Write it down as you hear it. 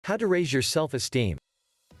How to raise your self-esteem.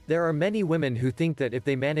 There are many women who think that if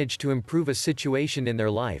they manage to improve a situation in their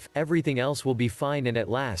life, everything else will be fine and at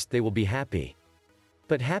last they will be happy.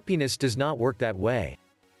 But happiness does not work that way.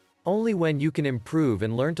 Only when you can improve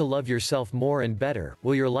and learn to love yourself more and better,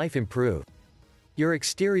 will your life improve. Your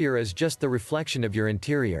exterior is just the reflection of your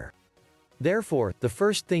interior. Therefore, the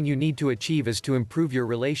first thing you need to achieve is to improve your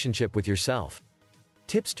relationship with yourself.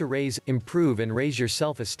 Tips to raise, improve and raise your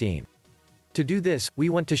self-esteem. To do this, we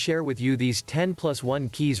want to share with you these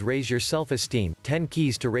 10+1 keys raise your self-esteem, 10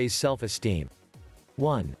 keys to raise self-esteem.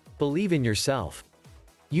 1. Believe in yourself.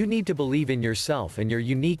 You need to believe in yourself and your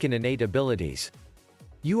unique and innate abilities.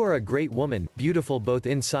 You are a great woman, beautiful both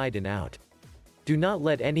inside and out. Do not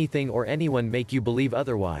let anything or anyone make you believe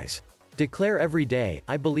otherwise. Declare every day,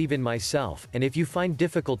 I believe in myself, and if you find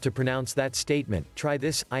difficult to pronounce that statement, try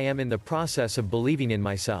this, I am in the process of believing in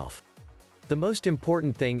myself. The most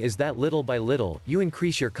important thing is that little by little, you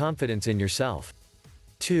increase your confidence in yourself.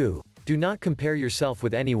 2. Do not compare yourself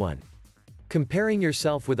with anyone. Comparing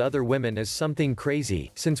yourself with other women is something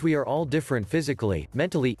crazy, since we are all different physically,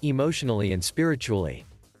 mentally, emotionally and spiritually.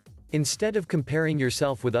 Instead of comparing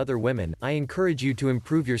yourself with other women, I encourage you to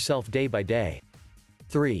improve yourself day by day.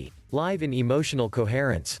 3. Live in emotional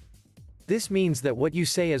coherence. This means that what you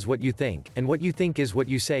say is what you think, and what you think is what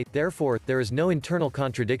you say, therefore, there is no internal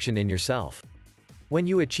contradiction in yourself. When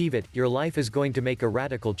you achieve it, your life is going to make a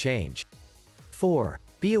radical change. 4.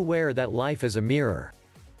 Be aware that life is a mirror.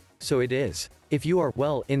 So it is. If you are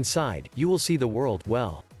well inside, you will see the world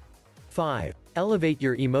well. 5. Elevate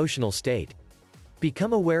your emotional state.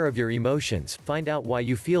 Become aware of your emotions, find out why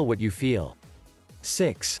you feel what you feel.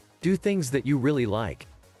 6. Do things that you really like.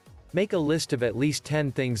 Make a list of at least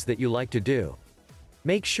 10 things that you like to do.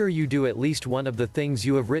 Make sure you do at least one of the things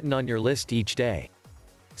you have written on your list each day.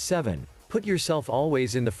 7. Put yourself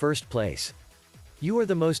always in the first place. You are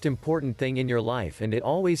the most important thing in your life and it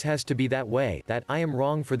always has to be that way, that I am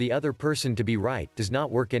wrong for the other person to be right does not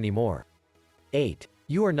work anymore. 8.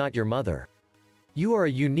 You are not your mother. You are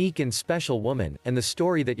a unique and special woman, and the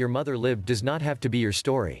story that your mother lived does not have to be your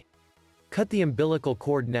story. Cut the umbilical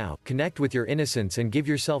cord now, connect with your innocence and give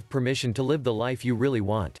yourself permission to live the life you really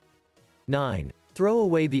want. 9. Throw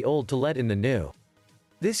away the old to let in the new.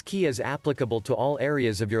 This key is applicable to all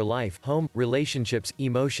areas of your life, home, relationships,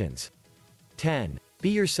 emotions. 10. Be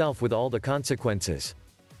yourself with all the consequences.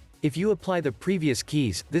 If you apply the previous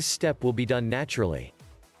keys, this step will be done naturally.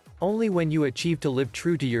 Only when you achieve to live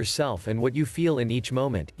true to yourself and what you feel in each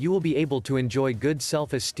moment, you will be able to enjoy good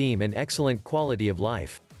self-esteem and excellent quality of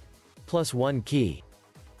life. +1 key.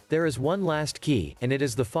 There is one last key, and it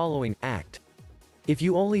is the following: act. If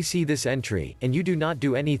you only see this entry, and you do not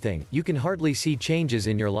do anything, you can hardly see changes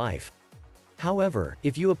in your life. However,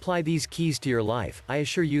 if you apply these keys to your life, I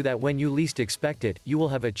assure you that when you least expect it, you will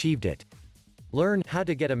have achieved it. Learn how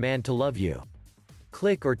to get a man to love you.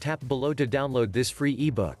 Click or tap below to download this free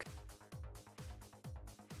ebook.